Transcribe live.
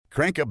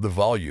Crank up the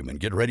volume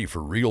and get ready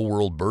for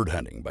real-world bird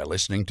hunting by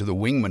listening to the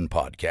Wingman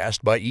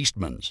Podcast by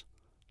Eastman's.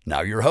 Now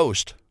your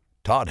host,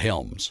 Todd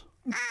Helms.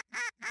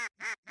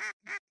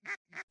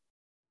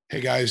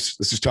 Hey guys,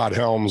 this is Todd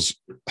Helms,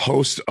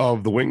 host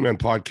of the Wingman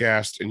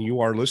Podcast, and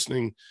you are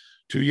listening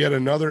to yet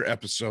another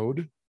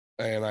episode,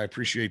 and I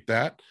appreciate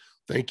that.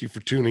 Thank you for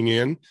tuning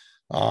in.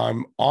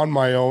 I'm on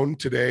my own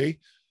today,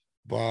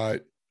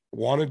 but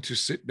wanted to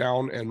sit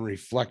down and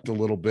reflect a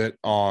little bit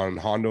on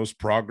Hondo's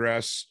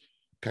progress,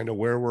 kind of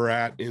where we're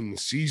at in the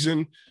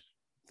season.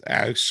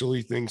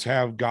 Actually, things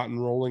have gotten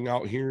rolling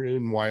out here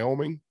in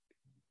Wyoming,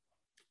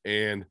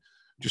 and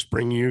just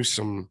bring you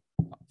some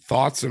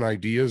thoughts and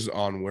ideas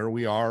on where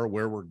we are,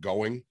 where we're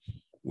going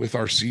with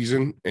our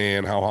season,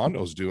 and how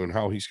Hondo's doing,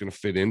 how he's going to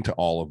fit into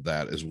all of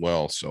that as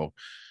well. So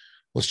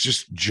let's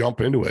just jump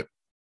into it.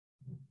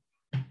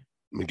 Let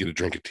me get a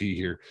drink of tea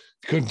here.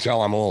 If you couldn't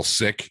tell, I'm a little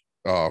sick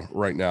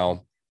right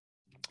now.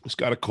 Just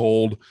got a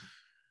cold,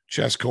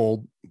 chest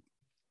cold.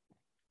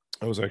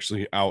 I was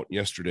actually out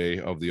yesterday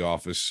of the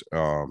office.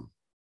 Whole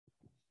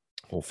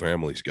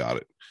family's got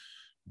it,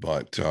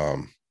 but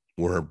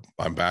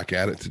I'm back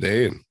at it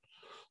today and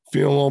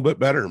feeling a little bit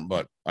better.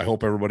 But I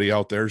hope everybody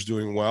out there is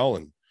doing well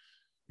and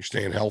you're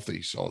staying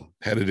healthy. So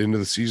headed into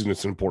the season,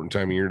 it's an important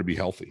time of year to be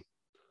healthy.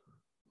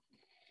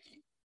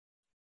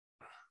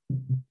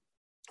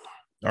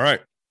 All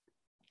right.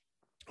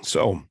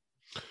 So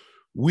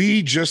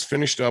we just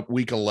finished up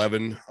week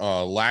 11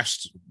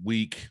 last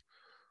week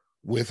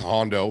with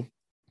Hondo.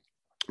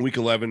 Week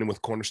 11 and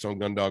with Cornerstone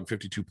Gundog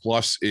 52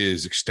 Plus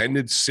is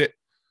extended sit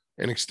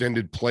and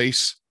extended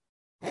place.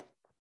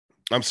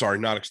 I'm sorry,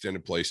 not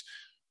extended place.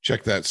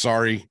 Check that.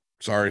 Sorry,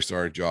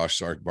 Josh.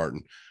 Sorry,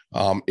 Barton.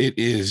 It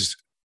is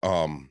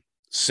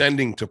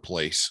sending to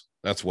place.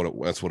 That's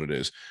what it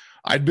is.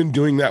 I'd been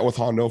doing that with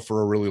Hondo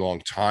for a really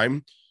long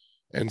time,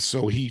 and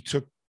so he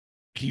took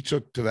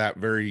to that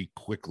very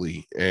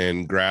quickly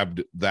and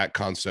grabbed that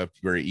concept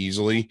very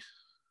easily.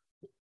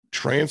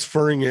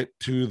 Transferring it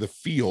to the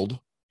field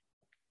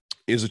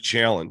is a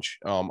challenge.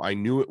 I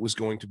knew it was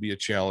going to be a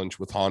challenge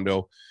with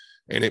Hondo,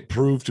 and it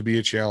proved to be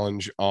a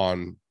challenge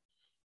on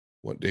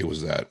what day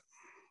was that?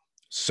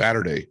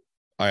 Saturday.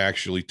 I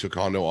actually took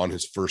Hondo on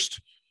his first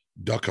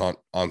duck hunt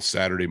on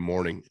Saturday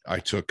morning. I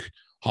took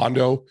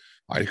Hondo.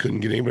 I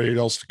couldn't get anybody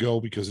else to go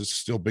because it's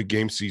still big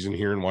game season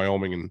here in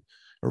Wyoming, and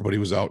everybody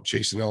was out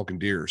chasing elk and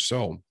deer.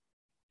 So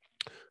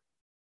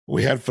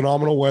we had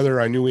phenomenal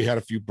weather. I knew we had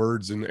a few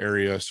birds in the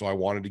area, so I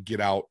wanted to get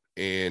out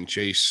and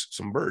chase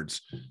some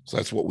birds. So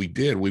that's what we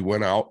did. We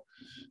went out,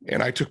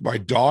 and I took my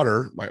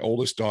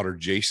oldest daughter,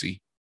 JC,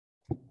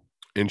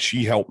 and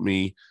she helped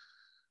me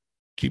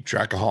keep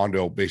track of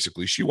Hondo.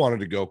 Basically, she wanted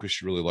to go because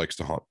she really likes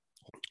to hunt.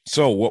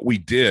 So what we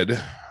did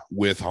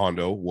with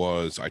Hondo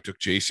was I took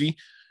JC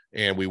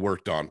and we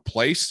worked on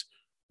place.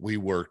 We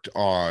worked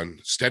on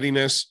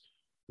steadiness.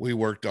 We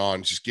worked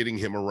on just getting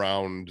him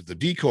around the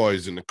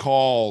decoys and the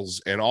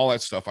calls and all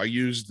that stuff. I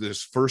used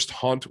this first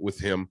hunt with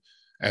him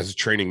as a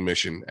training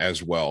mission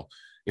as well.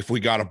 If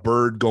we got a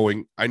bird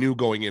going, I knew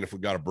going in, if we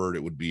got a bird,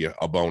 it would be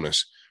a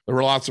bonus. There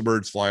were lots of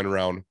birds flying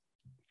around.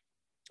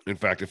 In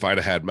fact, if I'd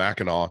have had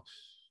Mackinac,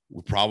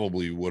 we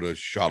probably would have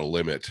shot a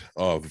limit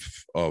of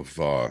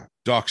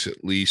ducks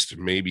at least,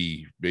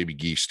 maybe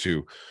geese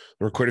too.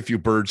 There were quite a few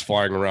birds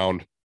flying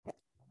around,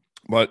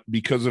 but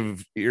because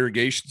of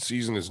irrigation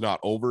season is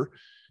not over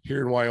here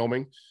in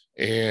Wyoming,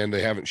 and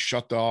they haven't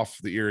shut off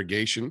the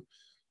irrigation,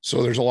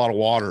 so there's a lot of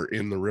water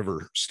in the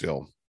river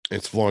still.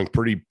 It's flowing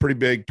pretty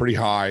big, pretty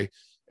high,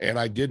 and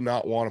I did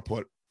not want to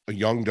put a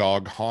young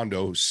dog,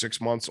 Hondo, who's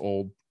 6 months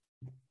old,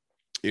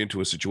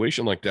 into a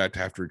situation like that to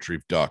have to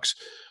retrieve ducks.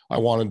 I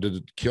wanted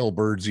to kill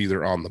birds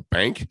either on the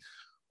bank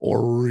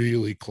or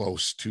really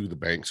close to the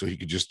bank so he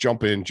could just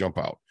jump in, jump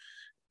out.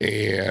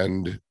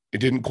 And it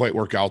didn't quite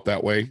work out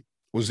that way.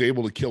 Was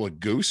able to kill a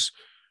goose,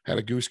 had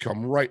a goose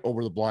come right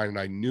over the blind, and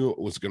I knew it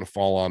was going to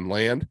fall on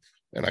land,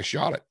 and I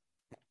shot it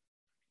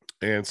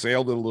and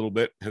sailed it a little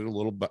bit, hit it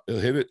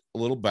a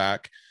little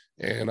back,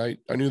 and I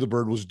knew the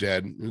bird was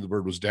dead, knew the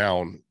bird was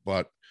down,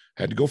 but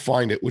had to go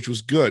find it, which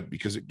was good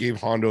because it gave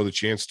Hondo the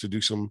chance to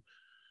do some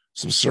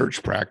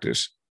search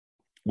practice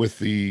with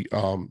the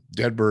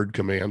dead bird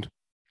command.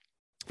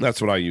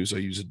 That's what I use. I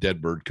use a dead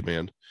bird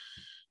command,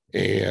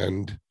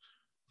 and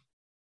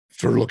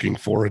for looking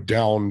for a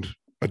downed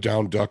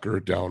duck or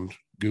a downed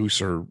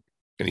goose or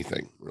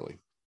anything really.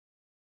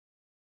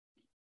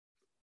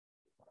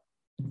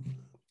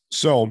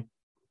 So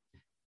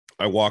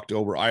I walked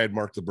over. I had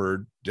marked the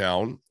bird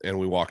down, and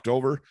we walked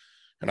over,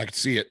 and I could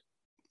see it,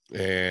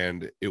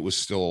 and it was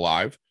still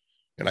alive.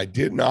 And I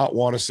did not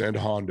want to send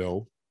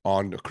Hondo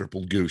on a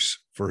crippled goose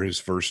for his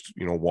first,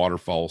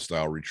 waterfowl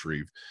style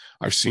retrieve.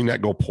 I've seen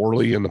that go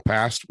poorly in the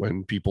past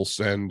when people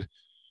send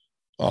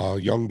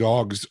young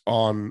dogs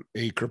on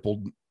a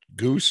crippled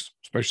goose,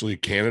 especially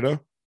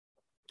Canada,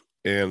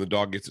 and the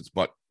dog gets its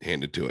butt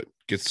handed to it,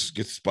 gets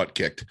its butt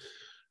kicked.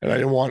 And I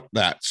didn't want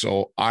that.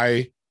 So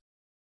I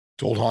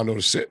told Hondo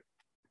to sit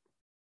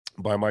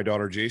by my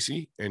daughter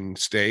JC and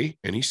stay,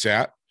 and he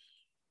sat,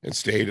 and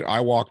stayed.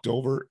 I walked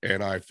over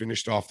and I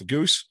finished off the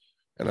goose,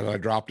 and then I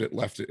dropped it,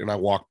 left it, and I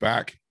walked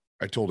back.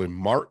 I told him,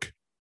 Mark,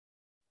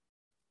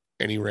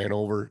 and he ran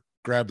over,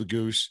 grabbed the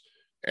goose.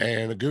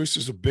 And a goose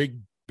is a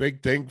big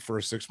thing for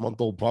a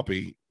 6-month-old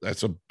puppy.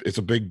 It's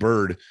a big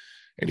bird,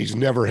 and he's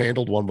never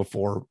handled one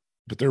before,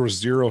 but there was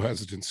zero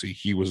hesitancy.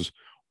 He was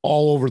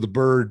all over the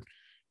bird,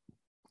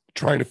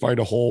 trying to find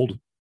a hold.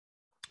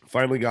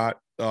 Finally got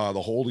the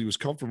hold he was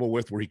comfortable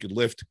with, where he could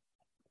lift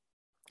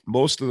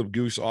most of the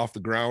goose off the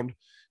ground,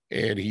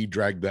 and he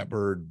dragged that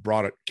bird,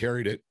 brought it,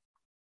 carried it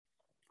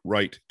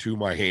right to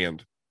my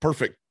hand.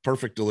 Perfect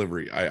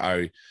delivery.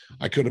 I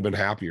couldn't have been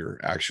happier.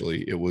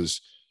 Actually, it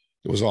was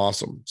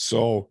awesome.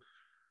 So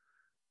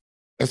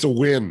that's a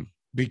win,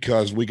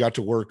 because we got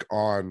to work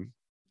on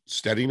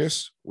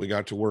steadiness. We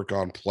got to work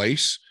on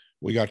place.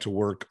 We got to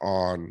work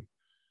on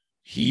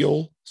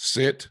heel,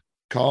 sit,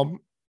 come,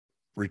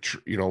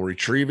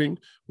 retrieving.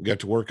 We got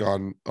to work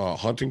on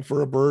hunting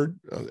for a bird,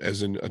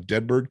 as in a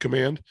dead bird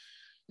command.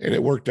 And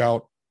it worked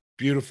out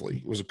beautifully.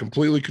 It was a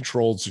completely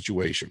controlled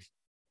situation.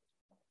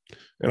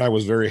 And I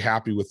was very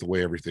happy with the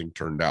way everything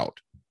turned out.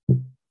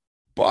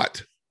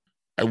 But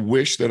I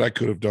wish that I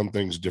could have done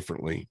things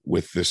differently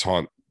with this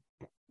hunt.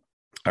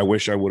 I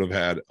wish I would have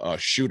had a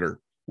shooter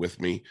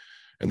with me,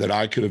 and that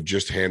I could have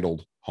just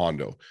handled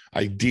Hondo.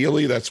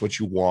 Ideally, that's what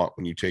you want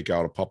when you take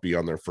out a puppy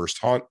on their first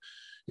hunt,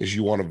 is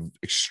you want an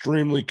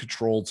extremely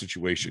controlled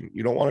situation.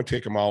 You don't want to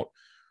take them out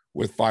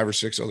with 5 or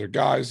 6 other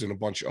guys and a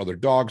bunch of other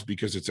dogs,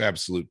 because it's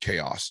absolute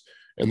chaos.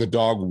 And the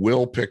dog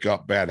will pick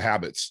up bad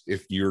habits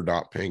if you're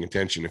not paying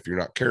attention, if you're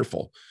not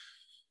careful.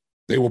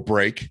 They will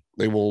break.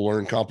 They will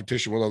learn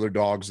competition with other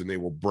dogs, and they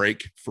will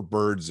break for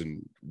birds.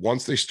 And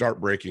once they start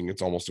breaking,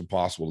 it's almost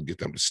impossible to get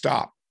them to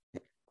stop,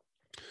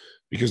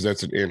 because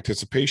that's an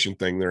anticipation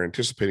thing. They're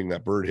anticipating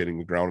that bird hitting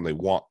the ground, and they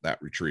want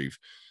that retrieve.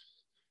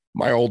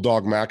 My old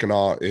dog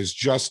Mackinaw is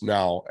just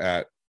now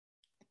at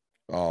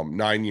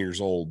 9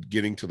 years old,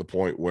 getting to the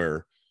point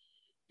where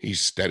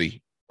he's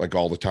steady, like,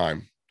 all the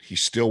time. He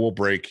still will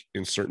break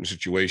in certain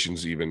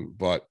situations even,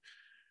 but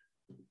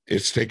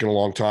it's taken a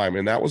long time.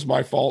 And that was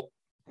my fault,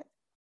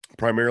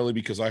 primarily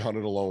because I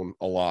hunted alone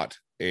a lot,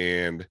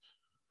 and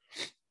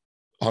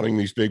hunting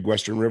these big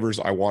Western rivers,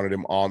 I wanted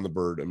him on the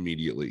bird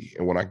immediately.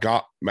 And when I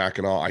got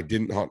Mackinaw, I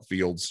didn't hunt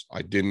fields.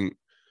 I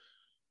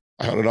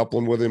hunted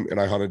upland with him, and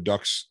I hunted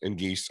ducks and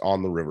geese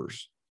on the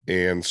rivers.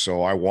 And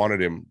so I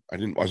wanted him.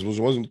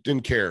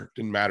 Didn't care.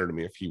 Didn't matter to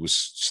me if he was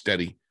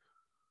steady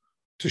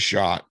to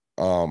shot.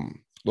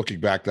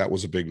 Looking back, that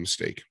was a big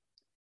mistake.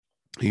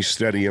 He's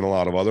steady in a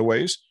lot of other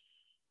ways.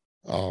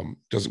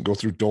 Doesn't go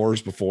through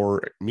doors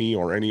before me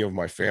or any of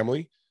my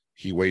family.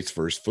 He waits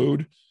for his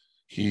food.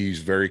 He's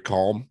very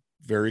calm,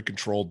 very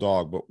controlled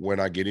dog. But when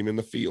I get him in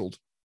the field,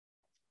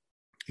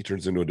 he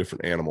turns into a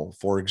different animal.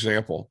 For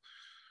example,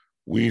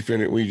 we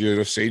did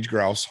a sage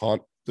grouse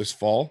hunt this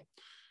fall,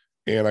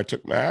 and I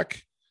took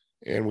Mac,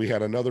 and we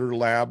had another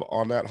lab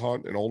on that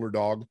hunt, an older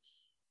dog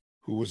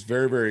who was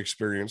very, very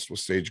experienced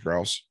with sage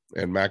grouse.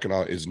 And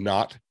Mackinaw is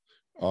not,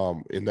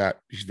 in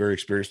that he's very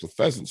experienced with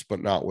pheasants,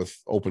 but not with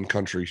open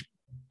country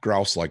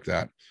grouse like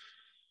that.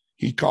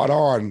 He caught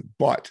on,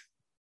 but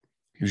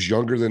he was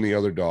younger than the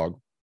other dog,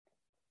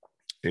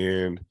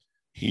 and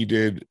he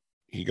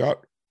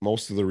got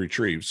most of the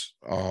retrieves,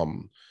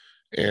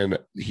 and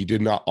he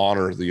did not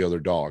honor the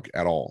other dog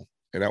at all.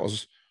 And that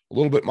was a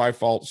little bit my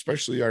fault.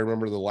 Especially, I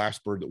remember the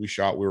last bird that we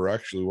shot, we were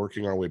actually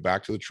working our way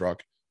back to the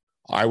truck.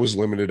 I was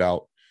limited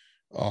out.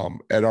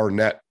 Ed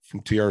Arnett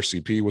from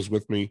TRCP was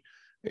with me,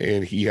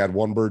 and he had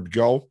one bird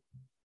go,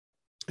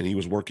 and he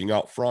was working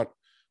out front.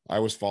 I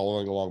was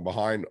following along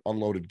behind,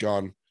 unloaded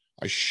gun.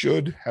 I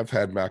should have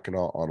had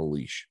Mackinaw on a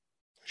leash.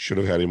 Should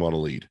have had him on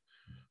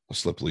a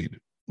slip lead.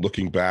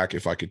 Looking back,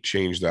 if I could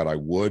change that, I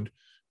would.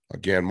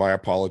 Again, my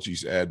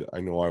apologies, Ed. I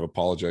know I've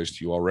apologized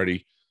to you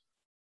already.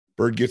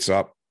 Bird gets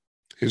up.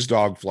 His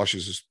dog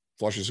flushes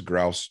a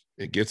grouse.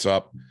 It gets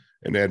up,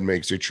 and Ed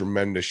makes a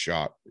tremendous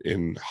shot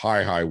in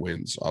high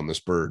winds on this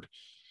bird.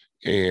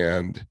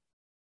 And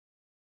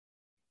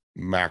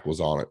Mac was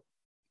on it,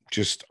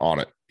 just on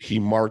it. He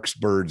marks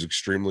birds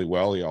extremely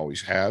well. He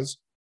always has.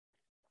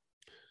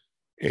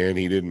 And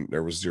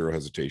there was zero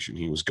hesitation.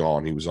 He was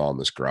gone. He was on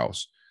this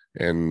grouse.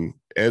 And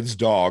Ed's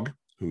dog,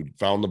 who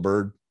found the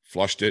bird,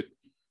 flushed it,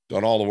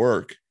 done all the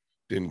work,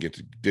 didn't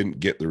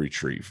get the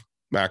retrieve.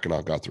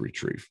 Mackinaw got the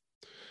retrieve.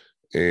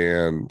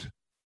 And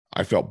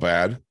I felt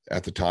bad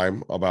at the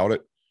time about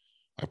it.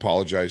 I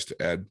apologized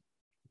to Ed.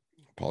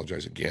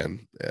 Apologize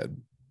again, Ed.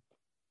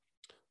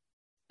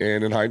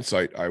 And in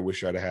hindsight, I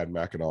wish I'd have had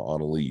Mackinaw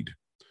on a lead.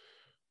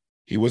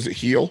 He was at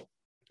heel,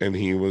 and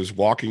he was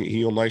walking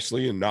heel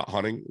nicely and not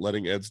hunting,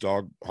 letting Ed's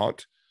dog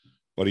hunt,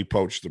 but he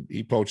poached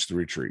the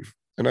retrieve.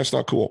 And that's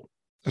not cool.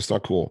 That's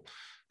not cool.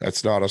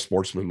 That's not a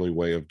sportsmanly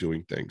way of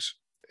doing things.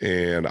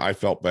 And I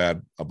felt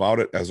bad about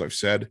it, as I've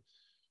said.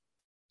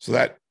 So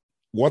that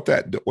what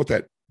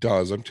that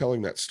does, I'm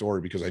telling that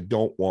story because I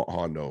don't want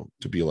Hondo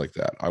to be like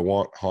that. I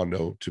want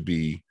Hondo to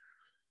be,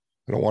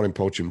 I don't want him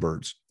poaching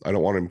birds. I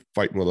don't want him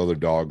fighting with other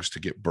dogs to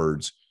get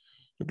birds.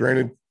 But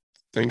granted,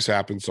 things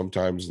happen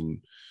sometimes,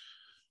 and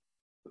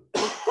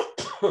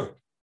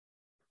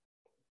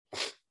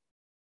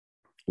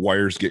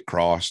wires get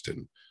crossed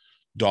and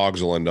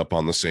dogs will end up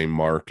on the same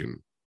mark, and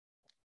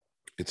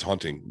it's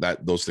hunting.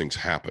 That those things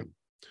happen.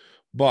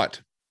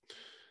 But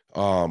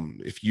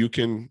if you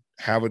can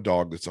have a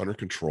dog that's under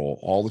control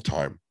all the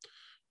time,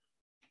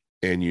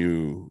 and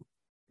you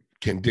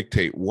can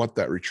dictate what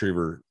that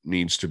retriever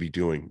needs to be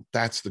doing,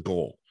 that's the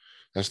goal.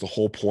 That's the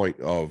whole point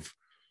of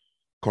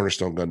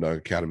Cornerstone Gun Dog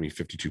Academy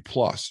 52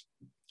 Plus,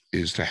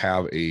 is to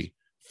have a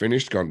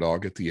finished gun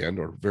dog at the end,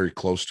 or very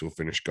close to a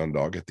finished gun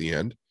dog at the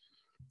end,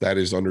 that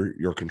is under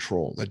your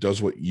control, that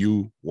does what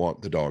you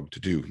want the dog to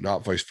do,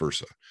 not vice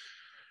versa.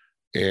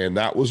 And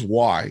that was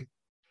why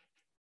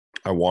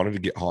I wanted to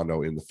get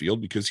Hondo in the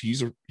field, because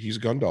he's a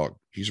gun dog.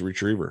 He's a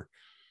retriever.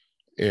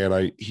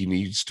 And he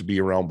needs to be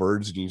around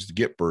birds. He needs to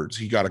get birds.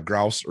 He got a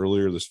grouse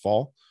earlier this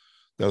fall.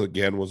 That,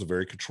 again, was a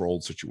very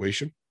controlled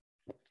situation.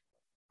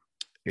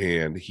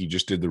 And he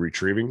just did the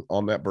retrieving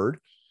on that bird,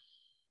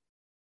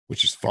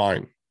 which is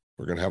fine.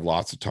 We're going to have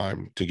lots of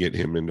time to get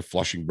him into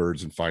flushing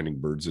birds and finding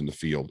birds in the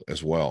field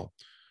as well.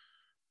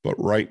 But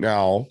right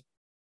now,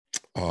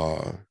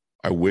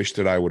 I wish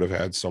that I would have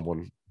had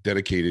someone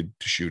dedicated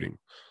to shooting,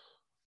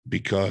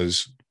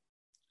 because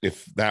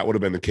if that would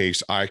have been the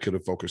case, I could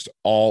have focused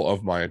all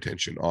of my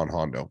attention on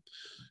Hondo.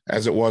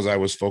 As it was, I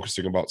was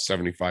focusing about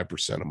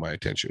 75% of my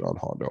attention on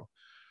Hondo,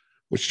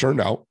 which turned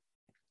out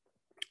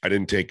I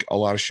didn't take a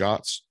lot of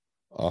shots.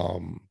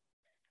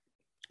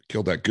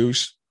 Killed that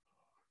goose.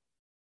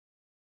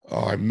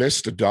 I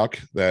missed a duck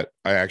that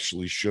I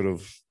actually should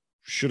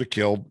have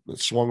killed. It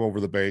swung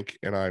over the bank,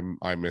 and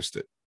I missed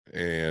it.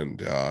 And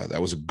that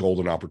was a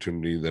golden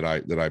opportunity that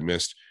I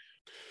missed.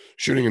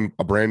 Shooting in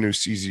a brand new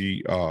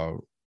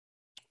CZ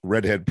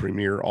Redhead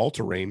Premier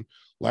all-terrain.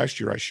 Last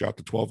year I shot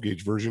the 12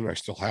 gauge version. I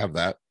still have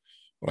that,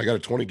 but I got a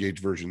 20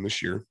 gauge version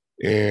this year,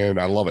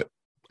 and I love it.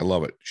 I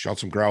love it. Shot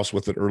some grouse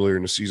with it earlier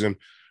in the season,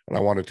 and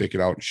I want to take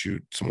it out and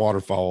shoot some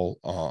waterfowl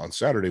on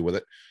Saturday with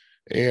it.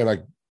 And I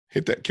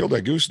killed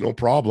that goose, no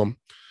problem.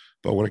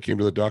 But when it came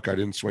to the duck, I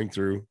didn't swing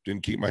through,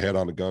 didn't keep my head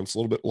on the gun. It's a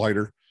little bit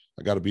lighter.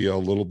 I got to be a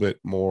little bit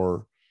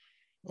more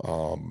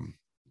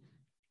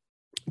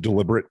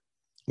deliberate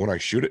when I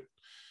shoot it.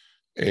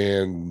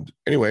 And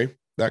anyway,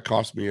 that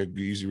cost me an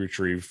easy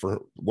retrieve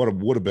for what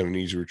would have been an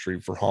easy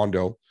retrieve for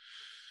Hondo.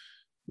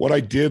 What I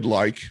did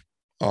like,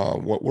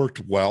 what worked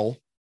well,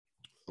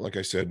 like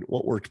I said,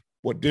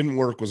 what didn't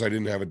work was I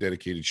didn't have a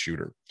dedicated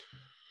shooter.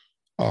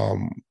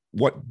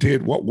 What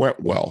went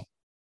well.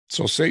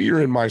 So say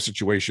you're in my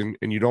situation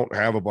and you don't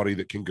have a buddy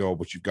that can go,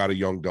 but you've got a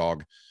young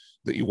dog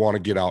that you want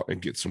to get out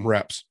and get some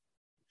reps.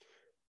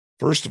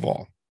 First of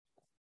all,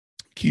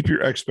 keep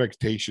your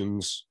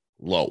expectations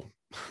low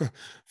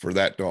for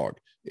that dog.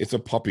 It's a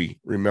puppy.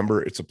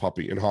 Remember, it's a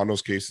puppy. In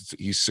Hondo's case,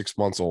 he's 6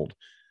 months old.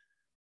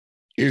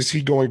 Is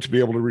he going to be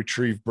able to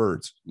retrieve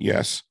birds?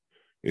 Yes.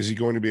 Is he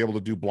going to be able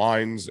to do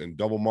blinds and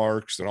double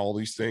marks and all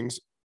these things?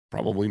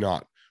 Probably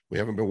not. We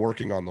haven't been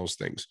working on those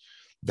things.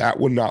 That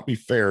would not be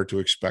fair to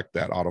expect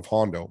that out of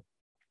Hondo.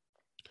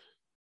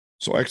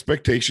 So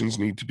expectations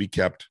need to be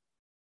kept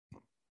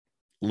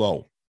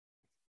low.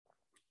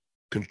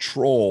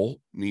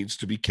 Control needs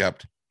to be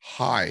kept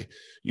high.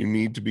 You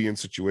need to be in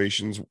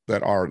situations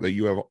that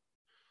you have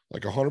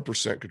like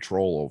 100%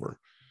 control over.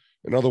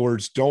 In other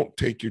words, don't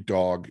take your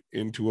dog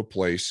into a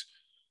place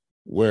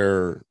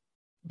where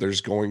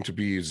there's going to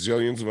be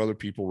zillions of other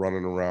people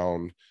running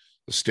around.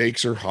 The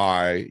stakes are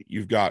high.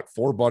 You've got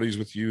 4 buddies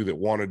with you that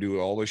want to do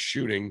all this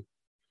shooting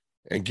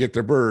and get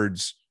their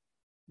birds.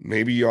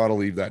 Maybe you ought to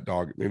leave that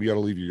dog. Maybe you ought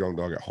to leave your young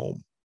dog at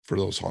home for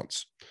those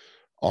hunts.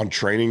 On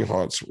training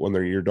hunts, when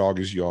your dog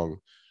is young,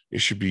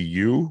 it should be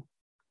you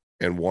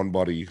and one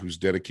buddy who's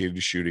dedicated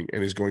to shooting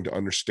and is going to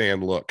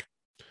understand, look,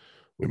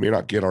 we may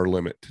not get our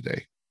limit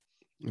today,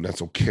 and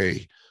that's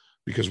okay,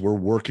 because we're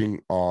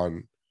working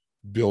on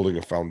building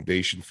a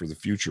foundation for the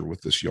future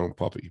with this young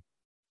puppy.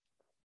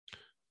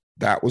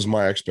 That was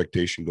my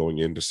expectation going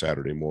into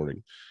Saturday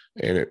morning,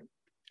 and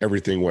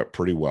everything went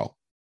pretty well.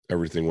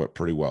 Everything went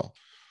pretty well.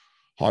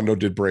 Hondo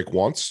did break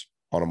once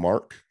on a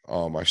mark.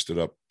 I stood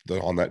up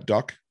on that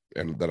duck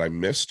and that I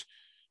missed.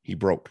 He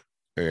broke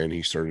and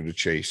he started to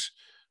chase.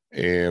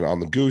 And on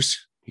the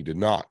goose, he did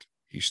not.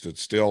 He stood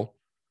still.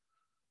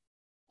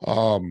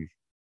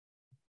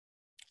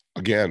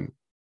 Again,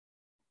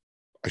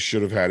 I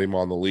should have had him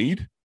on the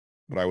lead,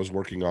 but I was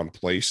working on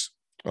place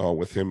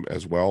with him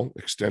as well,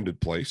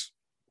 extended place,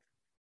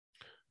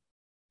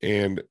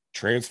 and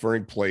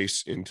transferring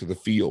place into the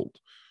field.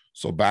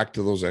 So back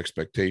to those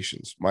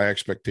expectations. My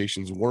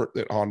expectations weren't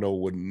that Hondo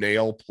would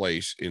nail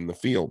place in the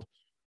field.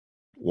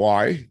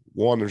 Why?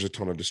 1, there's a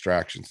ton of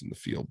distractions in the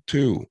field.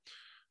 2,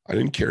 I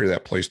didn't carry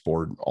that place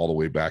board all the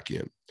way back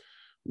in.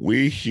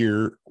 We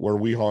here, where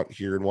we hunt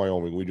here in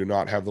Wyoming, we do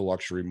not have the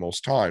luxury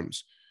most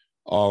times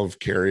of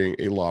carrying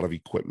a lot of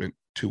equipment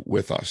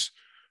with us.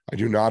 I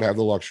do not have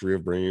the luxury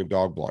of bringing a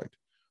dog blind.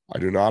 I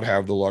do not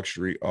have the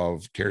luxury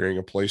of carrying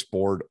a place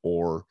board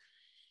or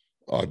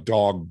a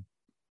dog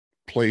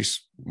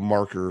place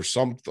marker,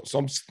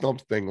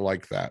 something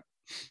like that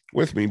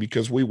with me,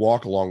 because we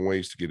walk a long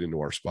ways to get into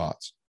our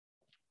spots.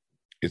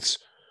 It's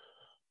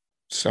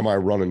semi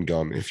run and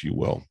gun, if you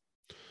will.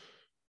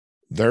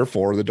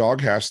 Therefore, the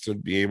dog has to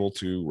be able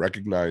to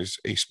recognize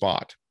a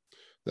spot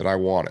that I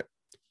want it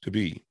to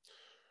be.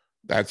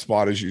 That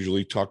spot is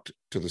usually tucked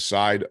to the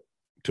side,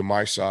 to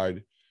my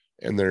side,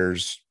 and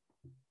there's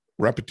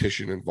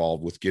repetition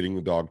involved with getting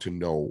the dog to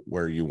know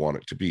where you want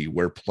it to be,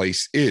 where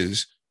place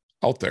is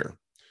out there.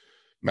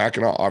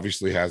 Mackinac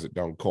obviously has it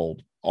down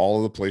cold. All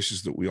of the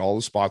places all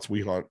the spots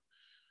we hunt,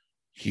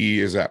 he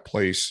is at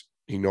place.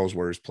 He knows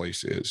where his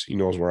place is. He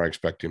knows where I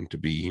expect him to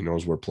be. He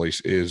knows where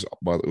place is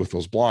with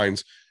those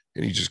blinds,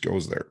 and he just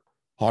goes there.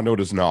 Hondo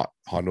does not.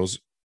 Hondo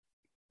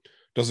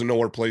doesn't know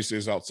where place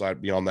is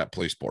outside beyond that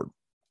place board.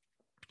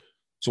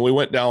 So we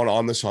went down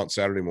on this hunt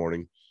Saturday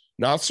morning,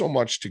 not so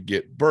much to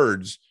get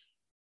birds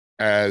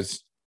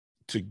as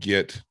to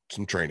get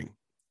some training,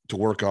 to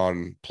work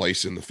on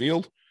place in the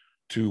field,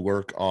 to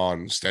work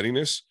on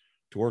steadiness,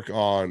 to work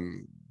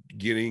on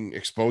getting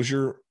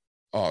exposure,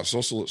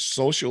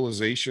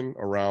 socialization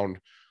around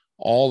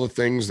all the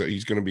things that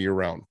he's going to be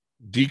around.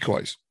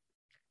 Decoys.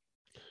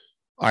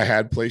 I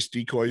had placed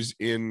decoys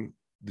in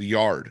the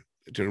yard.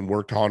 It didn't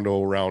work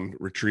Hondo around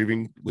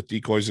retrieving with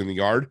decoys in the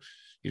yard.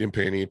 He didn't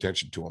pay any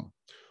attention to them.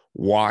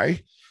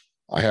 Why?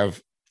 I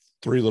have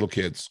 3 little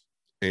kids,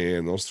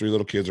 and those 3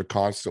 little kids are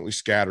constantly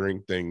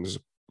scattering things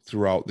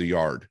throughout the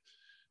yard.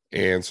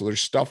 And so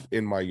there's stuff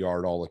in my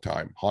yard all the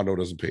time. Hondo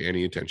doesn't pay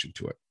any attention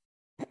to it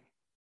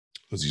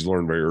because he's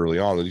learned very early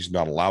on that he's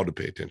not allowed to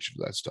pay attention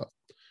to that stuff.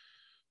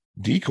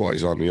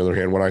 Decoys, on the other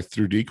hand, when I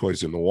threw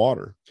decoys in the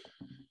water,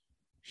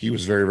 he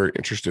was very, very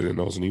interested in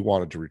those, and he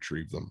wanted to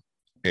retrieve them.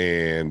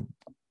 And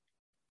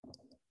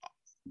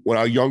when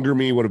a younger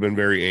me would have been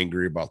very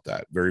angry about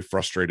that, very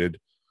frustrated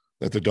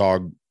that the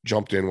dog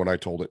jumped in when I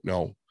told it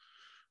no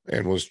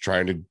and was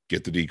trying to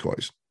get the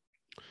decoys.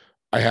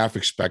 I half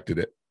expected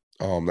it.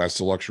 That's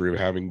the luxury of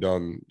having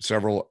trained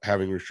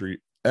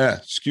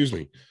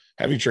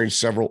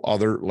several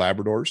other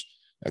Labradors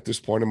at this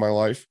point in my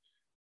life.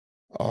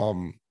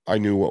 I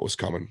knew what was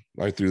coming.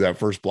 I threw that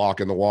first block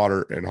in the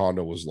water, and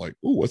Hondo was like,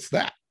 "Ooh, what's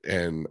that?"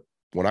 And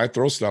when I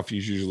throw stuff,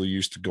 he's usually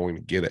used to going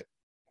to get it.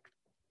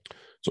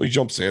 So he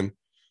jumps in,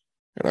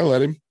 and I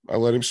let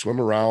him swim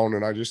around,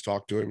 and I just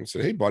talked to him and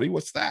said, "Hey, buddy,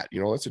 what's that?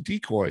 That's a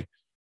decoy."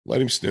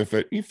 Let him sniff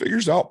it. He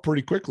figures out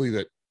pretty quickly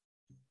that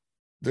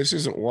this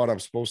isn't what I'm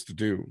supposed to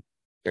do.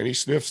 And he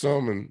sniffs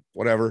them and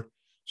whatever,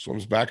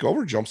 swims back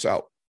over, jumps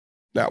out.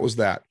 That was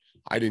that.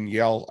 I didn't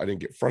yell. I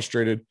didn't get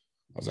frustrated.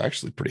 I was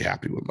actually pretty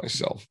happy with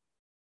myself.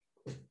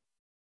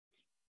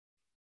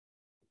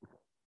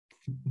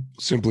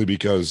 Simply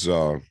because,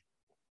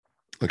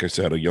 like I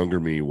said, a younger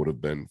me would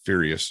have been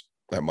furious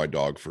at my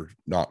dog for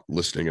not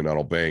listening and not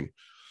obeying.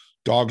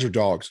 Dogs are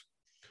dogs.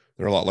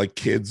 They're a lot like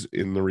kids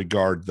in the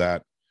regard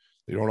that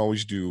they don't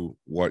always do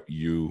what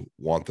you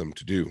want them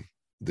to do.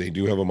 They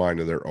do have a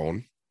mind of their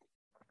own.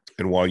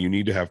 And while you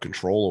need to have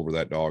control over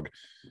that dog,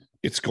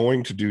 it's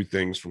going to do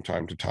things from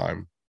time to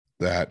time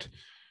that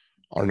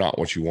are not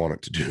what you want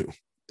it to do.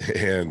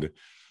 And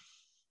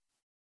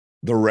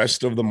the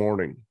rest of the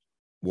morning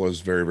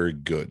was very, very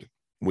good.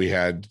 We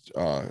had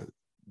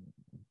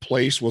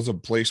place was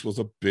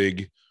a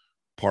big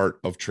part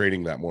of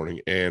training that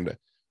morning. And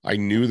I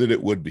knew that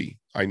it would be.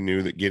 I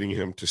knew that getting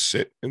him to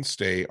sit and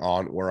stay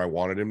on where I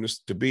wanted him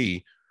to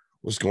be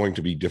was going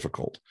to be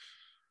difficult.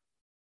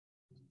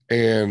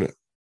 And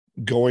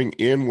going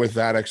in with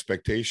that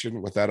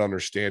expectation, with that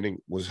understanding,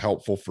 was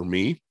helpful for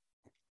me,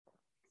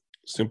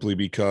 simply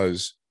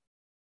because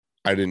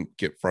I didn't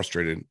get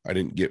frustrated. I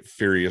didn't get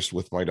furious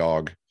with my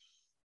dog.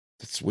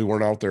 We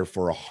weren't out there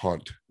for a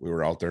hunt. We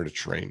were out there to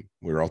train.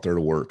 We were out there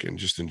to work and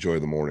just enjoy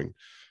the morning.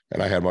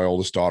 And I had my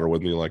oldest daughter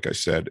with me, like I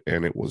said,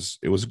 and it was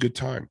a good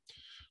time.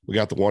 We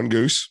got the one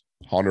goose.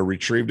 Hondo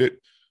retrieved it,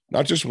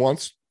 not just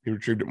once. He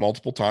retrieved it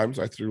multiple times.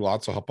 I threw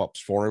lots of hup-ups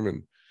for him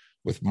and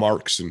with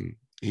marks, and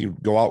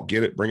he'd go out,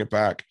 get it, bring it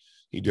back.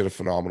 He did a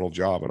phenomenal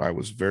job, and I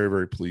was very,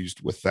 very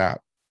pleased with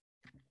that.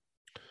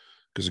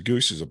 Because a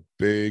goose is a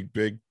big,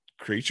 big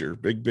creature,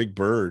 big, big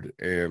bird,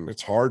 and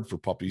it's hard for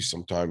puppies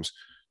sometimes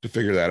to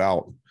figure that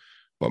out.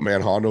 But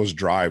man, Hondo's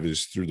drive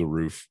is through the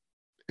roof,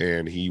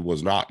 and he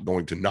was not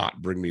going to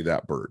not bring me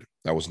that bird.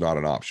 That was not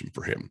an option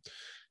for him.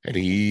 And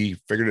he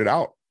figured it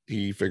out.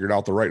 He figured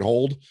out the right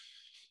hold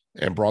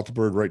and brought the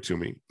bird right to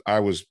me. I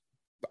was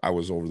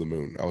over the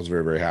moon. I was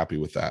very, very happy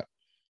with that.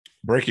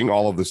 Breaking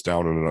all of this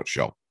down in a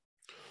nutshell,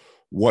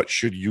 what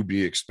should you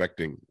be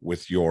expecting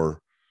with your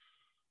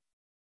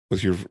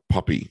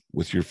puppy,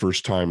 with your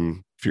first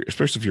time,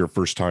 especially if you're a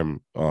first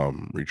time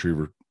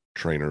retriever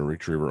trainer,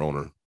 retriever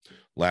owner,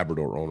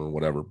 Labrador owner,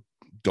 whatever,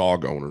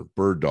 dog owner,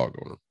 bird dog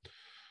owner?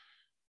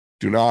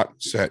 Do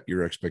not set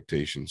your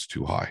expectations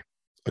too high.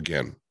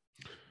 Again,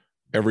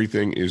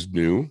 everything is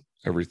new.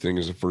 Everything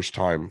is a first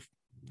time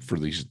for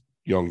these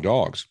young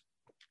dogs.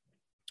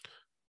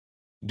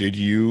 Did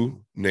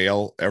you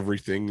nail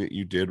everything that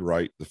you did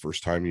right the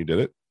first time you did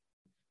it?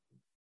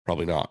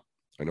 Probably not.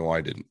 I know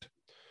I didn't.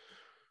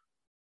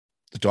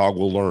 the dog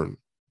will learn.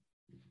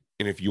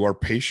 And if you are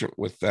patient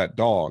with that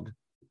dog,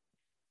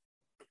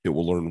 it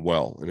will learn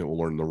well and it will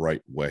learn the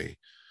right way.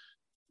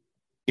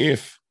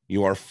 If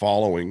you are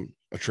following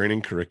a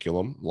training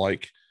curriculum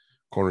like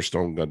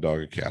Cornerstone Gun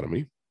Dog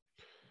Academy,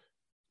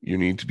 you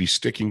need to be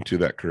sticking to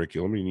that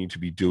curriculum. You need to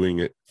be doing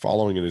it,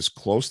 following it as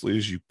closely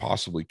as you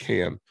possibly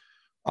can.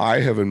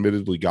 I have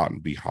admittedly gotten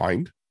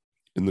behind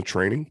in the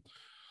training.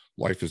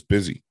 Life is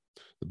busy.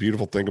 The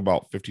beautiful thing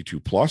about 52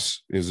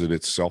 plus is that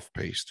it's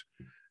self-paced.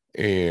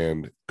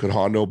 And could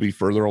Hondo be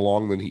further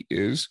along than he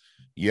is?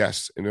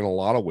 Yes. And in a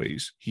lot of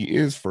ways, he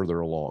is further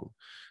along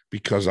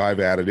because I've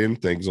added in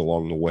things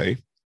along the way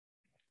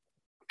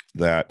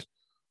that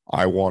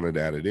I wanted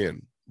added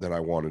in, that I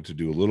wanted to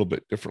do a little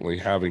bit differently,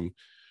 having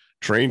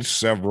trained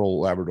several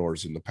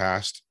Labradors in the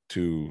past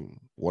to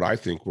what I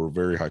think were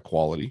very high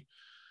quality.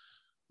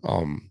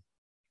 There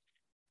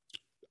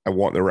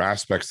were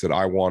aspects that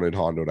I wanted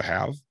Hondo to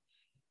have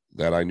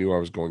that I knew I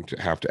was going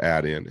to have to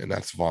add in, and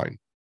that's fine.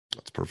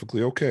 That's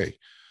perfectly okay.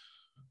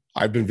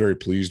 I've been very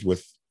pleased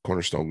with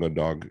Cornerstone Gun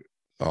Dog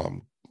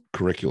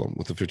curriculum,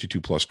 with the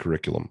 52 plus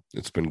curriculum.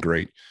 It's been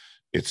great.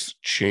 It's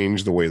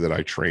changed the way that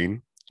I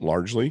train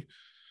largely,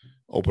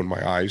 opened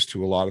my eyes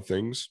to a lot of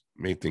things,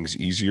 made things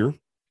easier.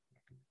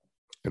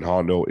 And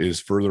Hondo is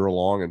further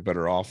along and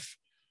better off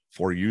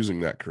for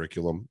using that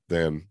curriculum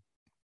than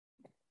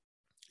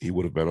he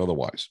would have been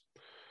otherwise.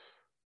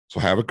 So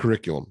have a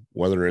curriculum,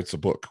 whether it's a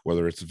book,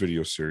 whether it's a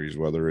video series,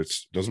 whether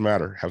it's, doesn't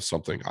matter, have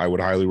something. I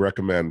would highly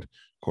recommend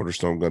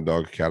Cornerstone Gun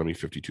Dog Academy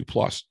 52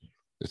 plus.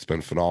 It's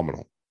been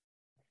phenomenal.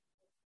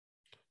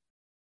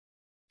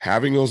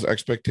 Having those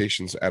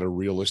expectations at a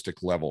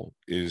realistic level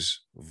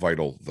is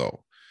vital,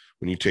 though.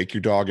 When you take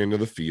your dog into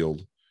the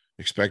field,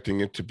 expecting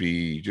it to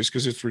be, just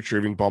because it's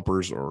retrieving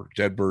bumpers or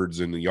dead birds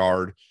in the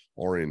yard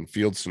or in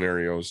field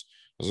scenarios,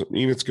 doesn't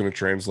mean it's going to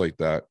translate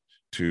that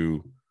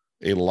to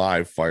a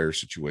live fire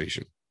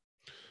situation.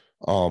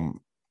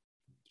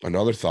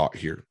 Another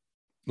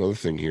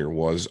thing here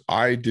was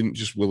I didn't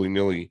just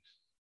willy-nilly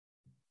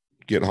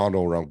get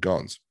Hondo around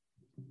guns.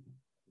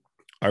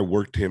 I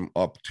worked him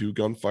up to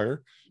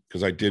gunfire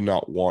because I did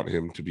not want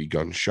him to be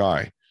gun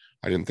shy.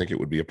 I didn't think it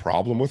would be a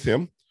problem with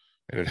him,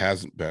 and it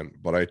hasn't been,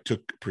 but I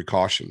took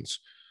precautions,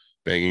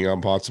 banging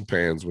on pots and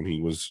pans when he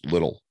was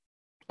little,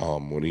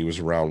 when he was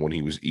around, when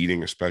he was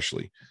eating,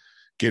 especially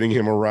getting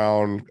him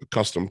around,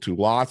 accustomed to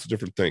lots of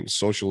different things,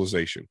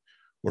 socialization,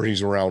 where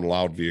he's around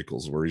loud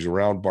vehicles, where he's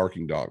around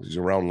barking dogs, he's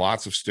around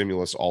lots of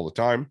stimulus all the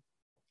time.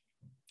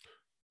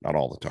 Not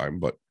all the time,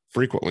 but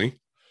frequently,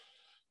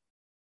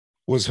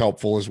 was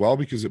helpful as well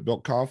because it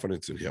built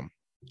confidence in him.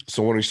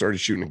 So when he started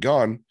shooting a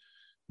gun,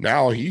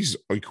 now he's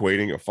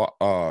equating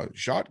a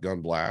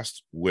shotgun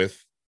blast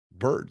with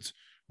birds,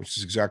 which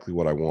is exactly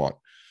what I want.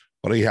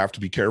 But I have to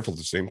be careful at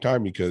the same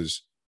time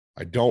because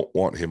I don't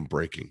want him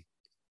breaking.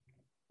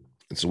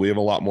 And so we have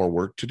a lot more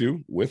work to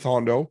do with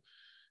Hondo.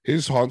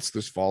 His hunts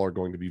this fall are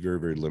going to be very,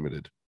 very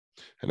limited.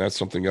 And that's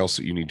something else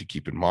that you need to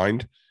keep in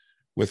mind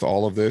with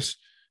all of this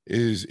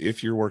is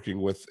if you're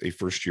working with a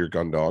first-year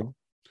gun dog,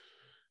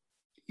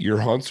 your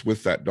hunts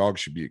with that dog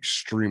should be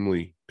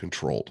extremely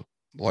controlled.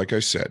 Like I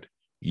said,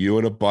 you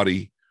and a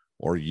buddy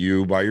or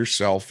you by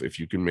yourself, if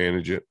you can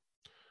manage it,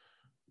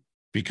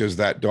 because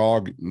that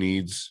dog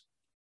needs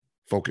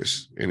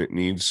focus and it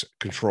needs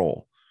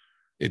control.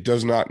 It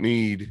does not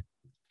need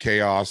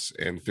chaos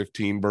and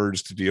 15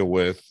 birds to deal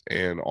with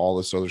and all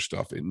this other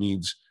stuff. It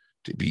needs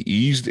to be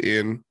eased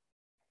in,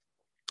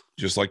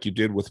 just like you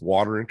did with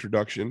water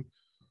introduction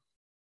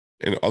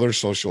and other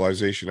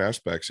socialization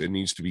aspects. It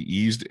needs to be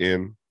eased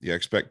in. The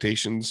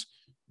expectations,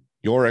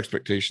 your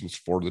expectations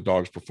for the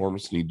dog's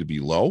performance need to be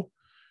low.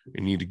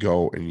 You need to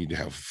go and you need to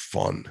have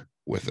fun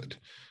with it.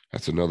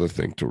 That's another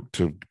thing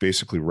to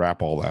basically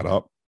wrap all that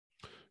up.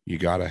 You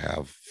got to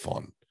have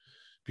fun,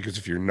 because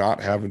if you're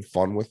not having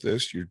fun with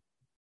this, you're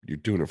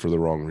doing it for the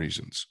wrong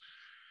reasons.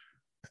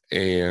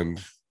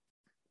 And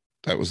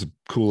that was the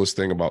coolest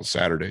thing about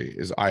Saturday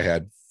is I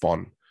had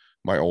fun.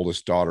 My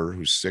oldest daughter,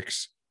 who's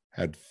 6,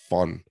 had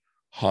fun.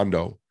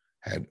 Hondo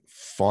had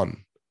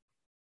fun.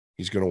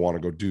 He's going to want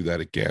to go do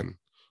that again.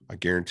 I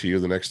guarantee you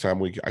the next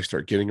time I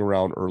start getting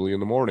around early in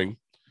the morning,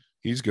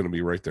 he's going to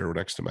be right there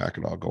next to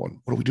Mackinac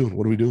going, what are we doing?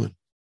 What are we doing?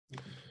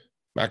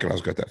 Mackinac's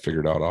got that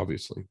figured out,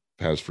 obviously.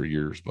 Has for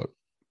years, but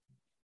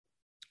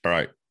all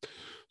right.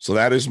 So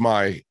that is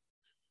my,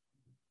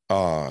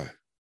 I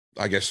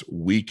guess,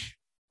 week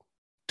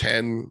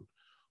 10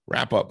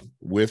 wrap up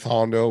with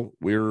Hondo.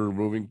 We're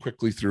moving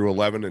quickly through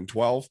 11 and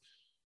 12.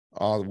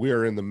 We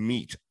are in the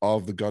meat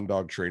of the gun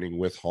dog training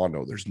with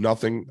Hondo. There's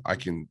nothing I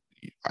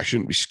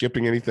shouldn't be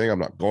skipping anything. I'm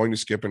not going to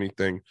skip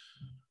anything,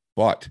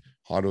 but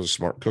Hondo's a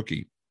smart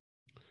cookie.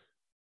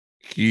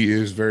 He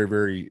is very,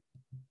 very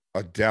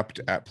adept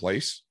at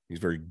place. He's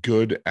very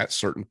good at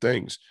certain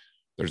things.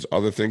 There's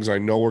other things I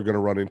know we're going to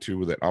run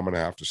into that I'm going to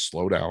have to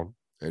slow down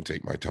and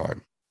take my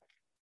time.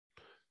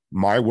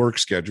 My work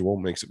schedule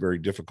makes it very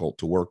difficult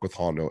to work with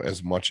Hondo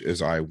as much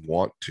as I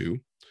want to,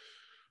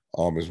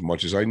 as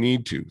much as I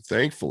need to.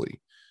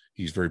 Thankfully,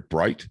 he's very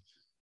bright.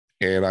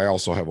 And I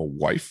also have a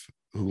wife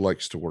who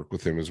likes to work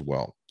with him as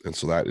well. And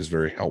so that is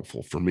very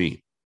helpful for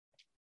me.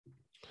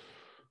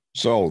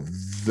 So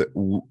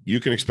you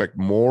can expect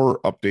more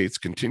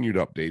updates, continued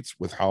updates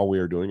with how we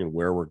are doing and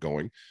where we're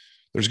going.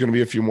 There's going to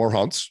be a few more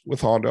hunts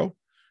with Hondo.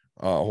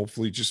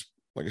 Hopefully, just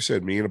like I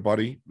said, me and a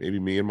buddy, maybe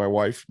me and my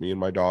wife, me and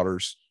my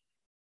daughters,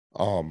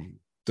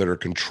 that are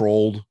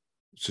controlled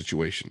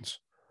situations.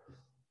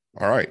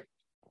 All right.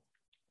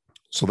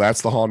 So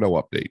that's the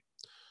Hondo update.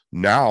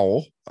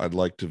 Now I'd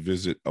like to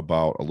visit a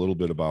little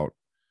bit about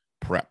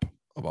prep,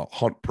 about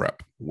hunt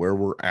prep, where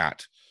we're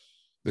at.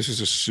 This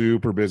is a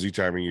super busy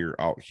time of year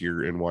out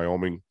here in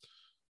Wyoming.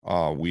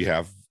 We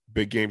have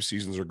big game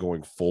seasons are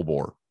going full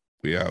bore.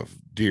 We have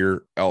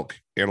deer, elk,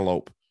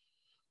 antelope,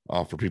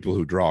 for people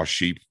who draw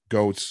sheep,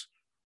 goats,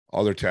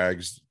 other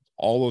tags.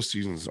 All those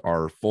seasons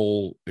are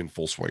in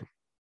full swing.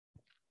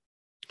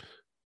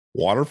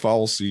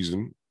 Waterfowl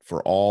season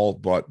for all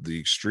but the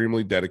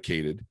extremely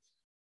dedicated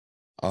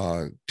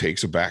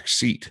takes a back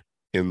seat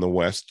in the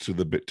West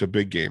to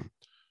big game,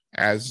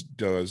 as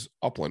does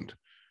upland.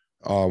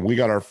 We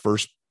got our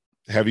first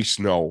heavy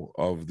snow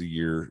of the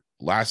year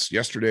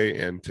yesterday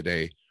and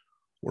today.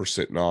 We're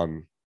sitting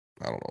on,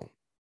 I don't know,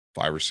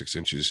 5 or 6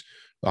 inches.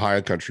 The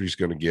high country is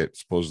going to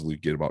supposedly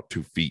get about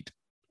 2 feet,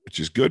 which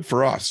is good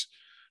for us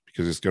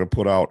because it's going to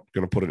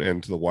put an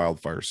end to the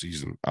wildfire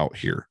season out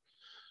here.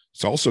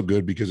 It's also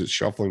good because it's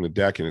shuffling the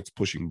deck and it's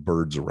pushing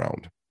birds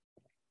around.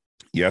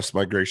 Yes,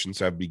 migrations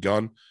have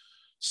begun.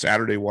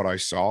 Saturday, what I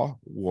saw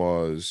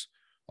was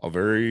a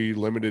very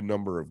limited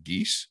number of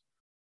geese,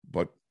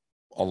 but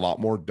a lot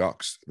more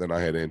ducks than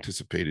I had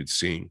anticipated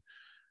seeing,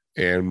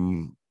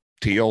 and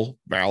teal,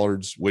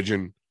 mallards,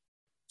 widgeon.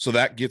 So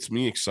that gets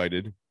me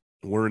excited.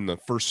 We're in the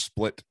first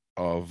split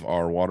of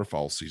our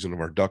waterfowl season, of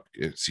our duck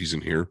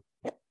season here.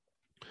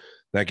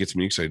 That gets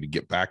me excited to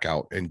get back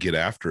out and get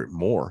after it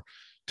more.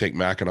 Take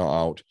Mackinac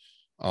out,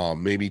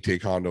 maybe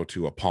take Hondo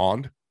to a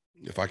pond.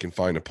 If I can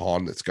find a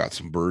pond that's got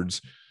some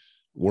birds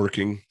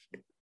working,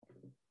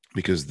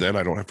 because then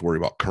I don't have to worry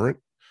about current.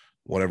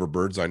 Whatever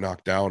birds I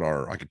knock down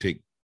I could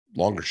take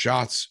longer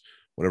shots.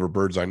 Whatever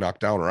birds I knock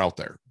down are out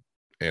there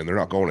and they're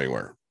not going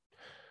anywhere.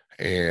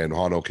 And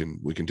Hondo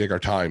we can take our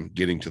time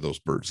getting to those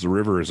birds. The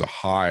river is a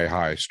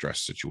high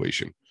stress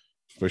situation,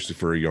 especially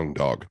for a young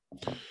dog.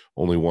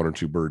 Only 1 or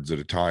 2 birds at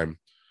a time.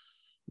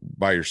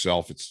 By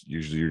yourself, it's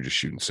usually you're just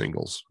shooting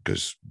singles,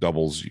 because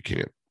doubles you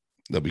can't.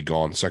 They'll be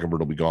gone. Second bird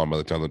will be gone by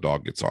the time the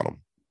dog gets on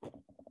them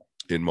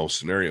in most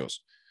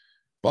scenarios.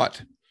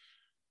 But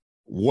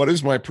what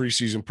does my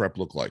preseason prep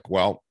look like?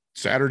 Well,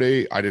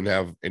 Saturday, I didn't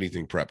have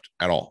anything prepped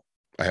at all.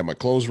 I had my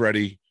clothes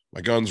ready,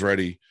 my guns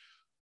ready,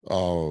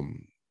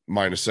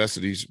 my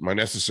necessaries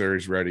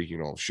ready,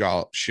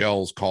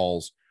 shells,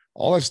 calls,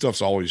 all that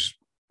stuff's always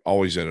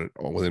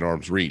within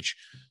arm's reach.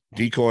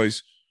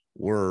 Decoys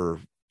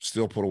were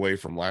still put away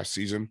from last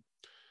season.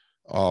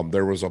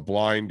 There was a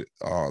blind,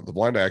 the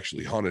blind I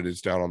actually hunted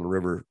is down on the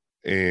river,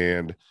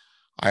 and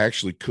I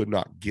actually could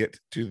not get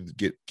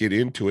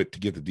into it to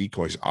get the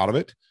decoys out of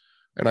it.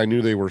 And I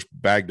knew they were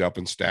bagged up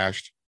and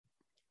stashed.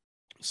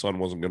 Sun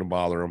wasn't going to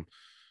bother them.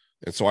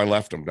 And so I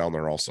left them down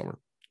there all summer.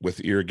 With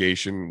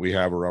irrigation we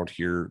have around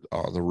here,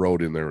 the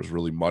road in there was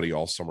really muddy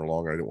all summer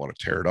long. I didn't want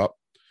to tear it up.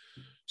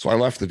 So I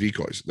left the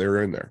decoys. They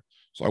were in there.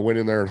 So I went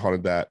in there and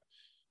hunted that.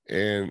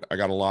 And I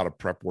got a lot of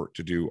prep work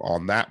to do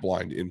on that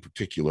blind in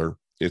particular.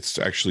 It's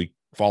actually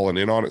fallen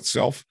in on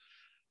itself,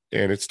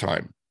 and it's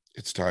time.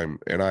 It's time.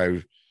 And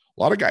a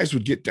lot of guys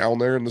would get down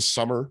there in the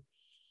summer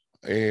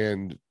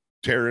and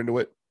tear into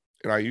it.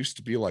 And I used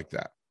to be like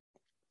that.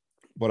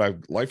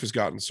 But life has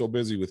gotten so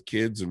busy with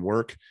kids and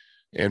work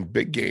and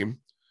big game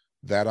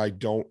that I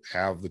don't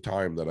have the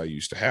time that I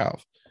used to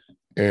have.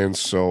 And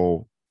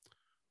so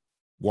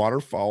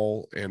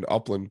waterfowl and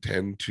upland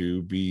tend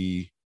to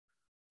be,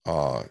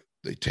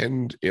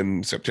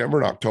 in September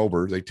and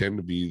October, they tend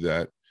to be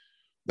that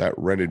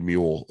rented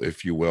mule,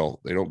 if you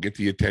will. They don't get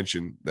the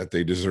attention that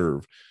they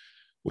deserve.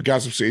 We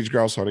got some sage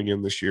grouse hunting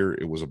in this year.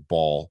 It was a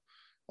ball.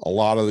 A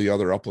lot of the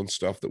other upland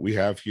stuff that we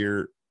have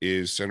here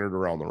is centered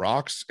around the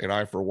rocks. And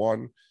I, for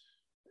one,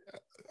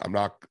 I'm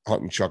not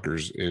hunting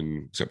chuckers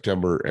in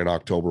September and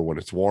October when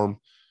it's warm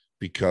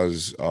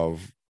because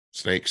of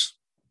snakes.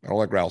 I don't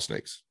like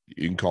rattlesnakes.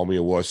 You can call me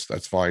a wuss.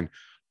 That's fine.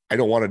 I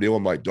don't want to deal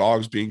with my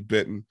dogs being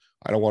bitten.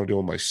 I don't want to deal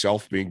with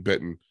myself being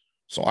bitten.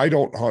 So I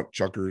don't hunt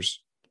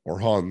chuckers or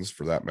huns,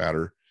 for that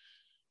matter,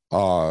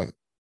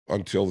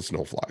 until the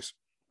snow flies.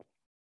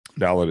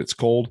 Now that it's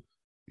cold,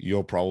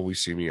 you'll probably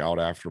see me out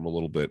after them a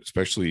little bit,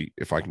 especially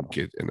if I can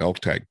get an elk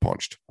tag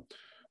punched.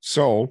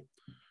 So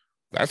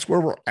that's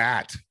where we're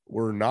at.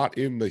 We're not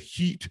in the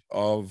heat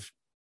of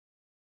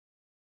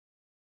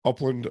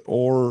upland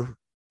or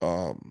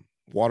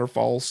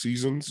waterfowl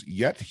seasons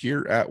yet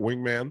here at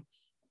Wingmen,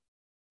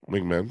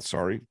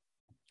 sorry,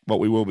 but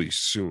we will be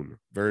soon,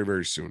 very,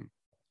 very soon.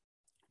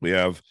 We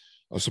have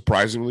a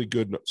surprisingly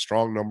good,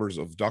 strong numbers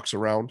of ducks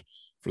around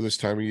for this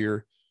time of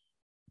year,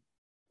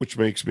 which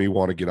makes me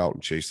want to get out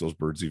and chase those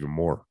birds even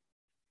more.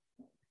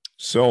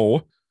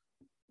 So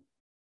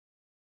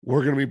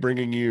We're going to be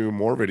bringing you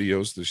more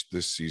videos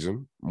this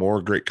season,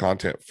 more great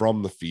content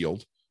from the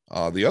field.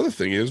 The other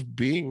thing is,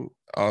 being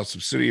a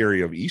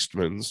subsidiary of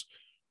Eastman's,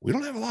 we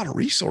don't have a lot of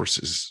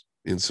resources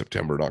in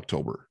September and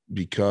October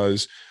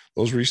because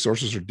those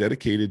resources are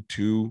dedicated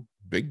to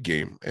big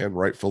game, and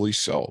rightfully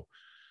so.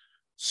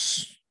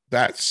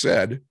 That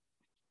said,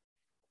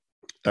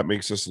 that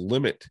makes us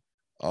limit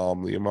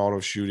the amount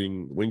of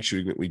wing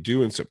shooting that we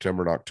do in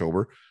September and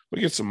October.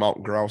 We get some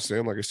mountain grouse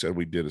in. Like I said,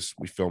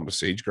 we filmed a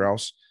sage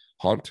grouse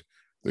hunt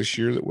this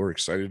year that we're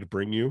excited to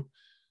bring you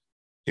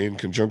in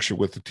conjunction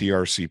with the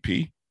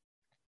TRCP.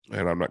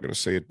 And I'm not going to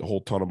say a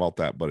whole ton about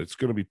that, but it's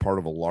going to be part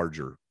of a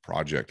larger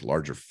project,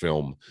 larger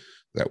film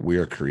that we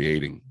are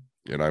creating.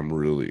 And I'm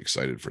really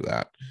excited for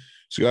that.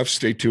 So you'll have to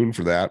stay tuned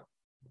for that.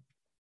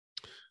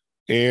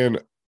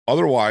 And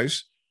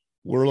otherwise,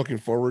 we're looking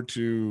forward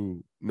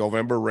to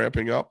November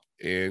ramping up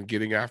and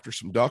getting after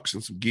some ducks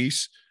and some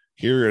geese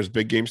here as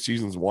big game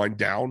seasons wind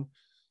down.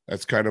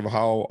 That's kind of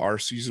how our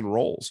season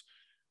rolls.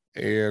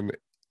 And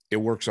it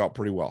works out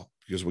pretty well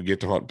because we get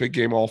to hunt big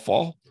game all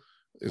fall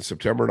in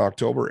September and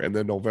October. And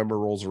then November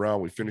rolls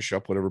around. We finish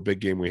up whatever big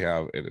game we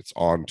have, and it's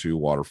on to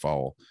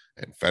waterfowl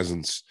and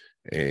pheasants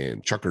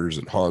and chuckers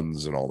and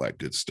huns and all that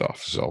good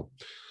stuff. So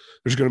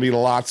there's going to be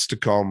lots to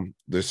come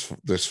this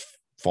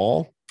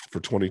fall for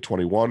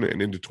 2021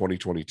 and into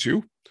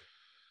 2022.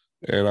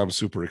 And I'm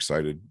super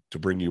excited to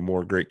bring you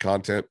more great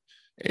content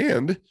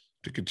and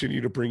to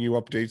continue to bring you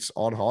updates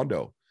on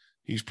Hondo.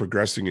 He's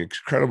progressing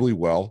incredibly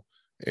well,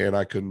 and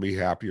I couldn't be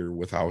happier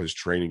with how his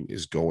training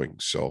is going.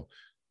 So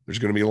there's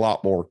going to be a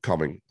lot more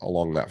coming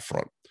along that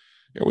front.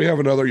 And we have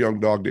another young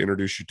dog to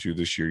introduce you to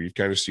this year. You've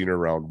kind of seen her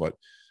around, but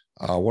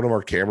one of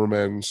our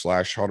cameramen /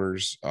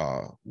 hunters,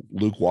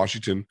 Luke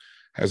Washington,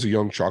 has a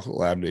young chocolate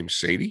lab named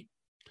Sadie.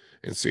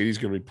 And Sadie's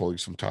going to be pulling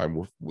some time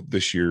with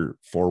this year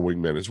for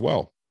Wingmen as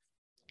well.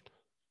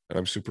 And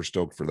I'm super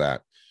stoked for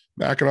that.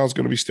 Mackinaw's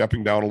going to be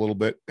stepping down a little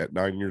bit at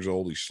 9 years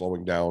old. He's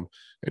slowing down,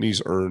 and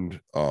he's earned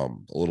a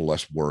little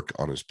less work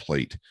on his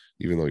plate,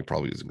 even though he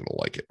probably isn't going to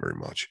like it very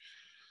much.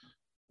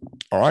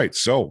 All right,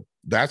 so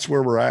that's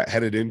where we're at,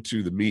 headed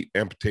into the meat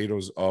and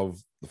potatoes of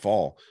the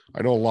fall.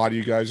 I know a lot of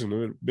you guys in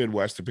the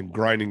Midwest have been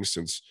grinding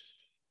since,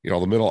 the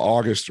middle of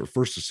August or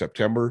 1st of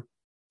September.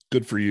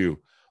 Good for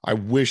you. I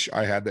wish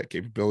I had that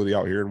capability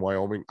out here in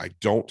Wyoming. I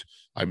don't.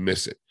 I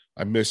miss it.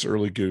 I miss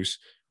early goose.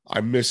 I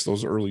miss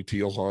those early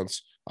teal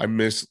hunts. I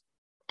miss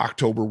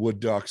October wood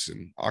ducks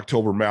and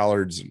October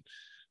mallards. And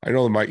I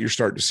know you're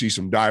starting to see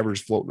some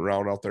divers floating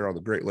around out there on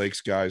the Great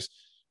Lakes, guys.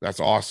 That's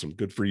awesome.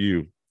 Good for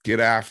you. Get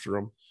after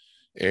them.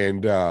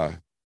 And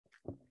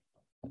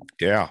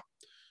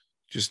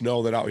just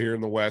know that out here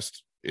in the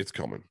West, it's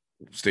coming.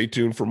 Stay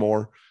tuned for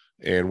more.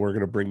 And we're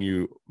going to bring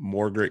you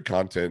more great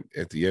content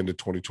at the end of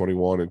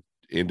 2021 and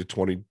into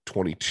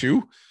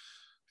 2022.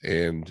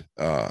 And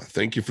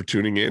thank you for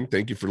tuning in.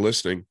 Thank you for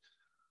listening.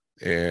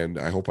 And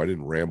I hope I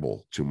didn't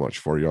ramble too much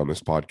for you on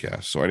this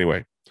podcast. So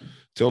anyway,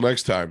 till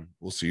next time,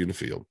 we'll see you in the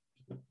field.